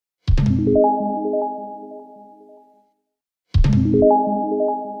Project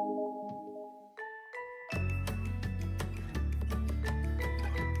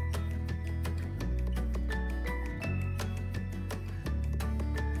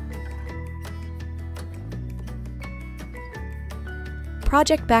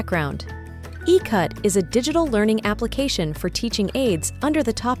background. eCut is a digital learning application for teaching aids under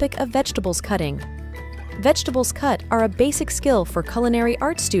the topic of vegetables cutting. Vegetables cut are a basic skill for culinary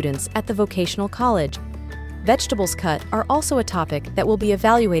arts students at the vocational college. Vegetables cut are also a topic that will be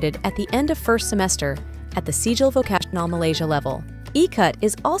evaluated at the end of first semester at the Sijil Vocational Malaysia level. eCut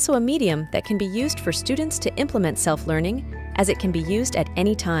is also a medium that can be used for students to implement self-learning, as it can be used at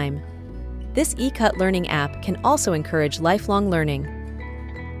any time. This eCut learning app can also encourage lifelong learning.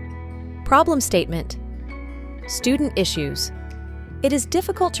 Problem statement. Student issues. It is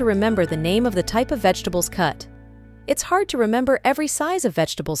difficult to remember the name of the type of vegetables cut. It's hard to remember every size of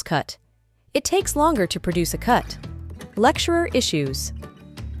vegetables cut. It takes longer to produce a cut. Lecturer issues.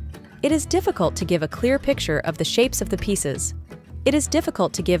 It is difficult to give a clear picture of the shapes of the pieces. It is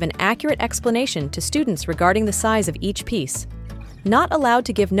difficult to give an accurate explanation to students regarding the size of each piece. Not allowed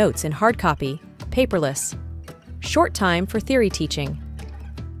to give notes in hard copy, paperless. Short time for theory teaching.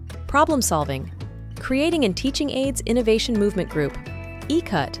 Problem solving. Creating and teaching aids innovation movement group,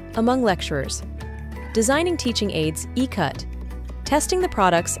 eCut, among lecturers. Designing teaching aids, eCut. Testing the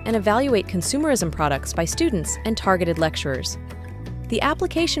products and evaluate consumerism products by students and targeted lecturers. The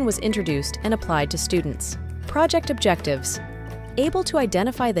application was introduced and applied to students. Project objectives. Able to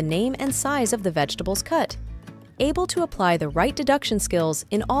identify the name and size of the vegetables cut. Able to apply the right deduction skills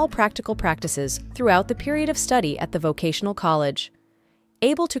in all practical practices throughout the period of study at the vocational college.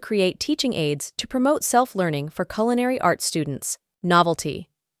 Able to create teaching aids to promote self-learning for culinary arts students. Novelty.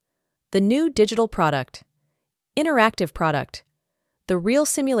 The new digital product. Interactive product. The real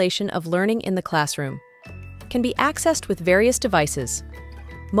simulation of learning in the classroom. Can be accessed with various devices.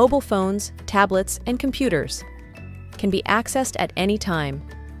 Mobile phones, tablets, and computers. Can be accessed at any time.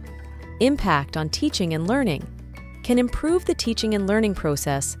 Impact on teaching and learning. Can improve the teaching and learning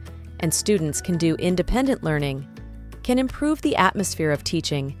process, and students can do independent learning. Can improve the atmosphere of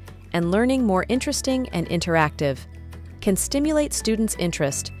teaching and learning more interesting and interactive, can stimulate students'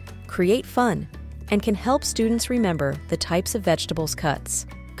 interest, create fun, and can help students remember the types of vegetables cuts.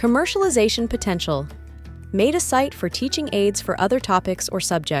 Commercialization potential. Made a site for teaching aids for other topics or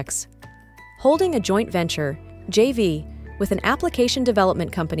subjects. Holding a joint venture, JV, with an application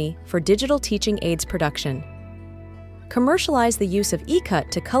development company for digital teaching aids production. Commercialize the use of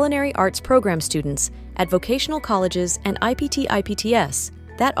eCut to culinary arts program students at vocational colleges and IPT/IPTS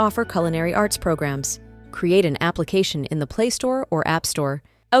that offer culinary arts programs. Create an application in the Play Store or App Store.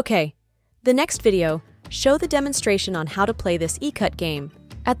 Okay, the next video, show the demonstration on how to play this eCut game.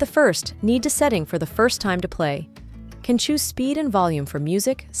 At the first, need to setting for the first time to play. Can choose speed and volume for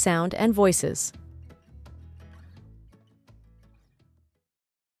music, sound, and voices.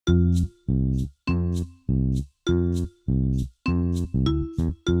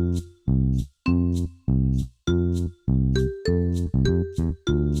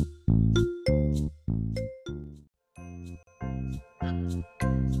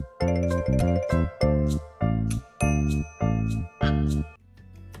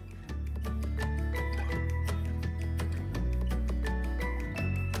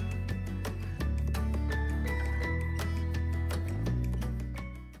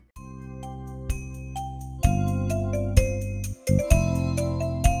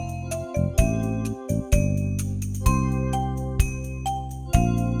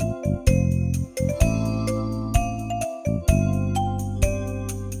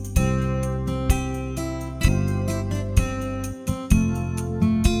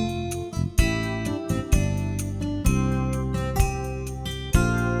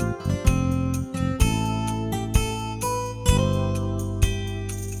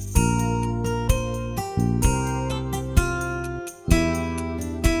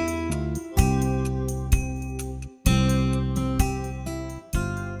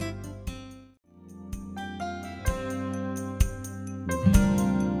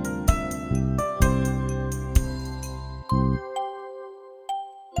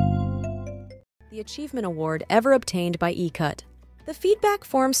 The achievement award ever obtained by eCut. The feedback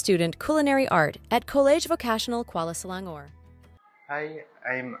form student culinary art at College Vocational Kuala Selangor. Hi,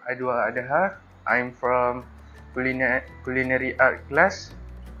 I'm Adwa Adhar. I'm from culinary art class.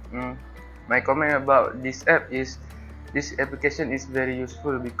 My comment about this app is this application is very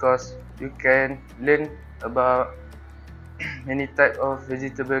useful because you can learn about many type of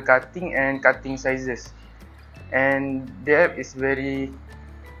vegetable cutting and cutting sizes, and the app is very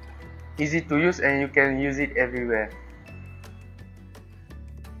easy to use and you can use it everywhere.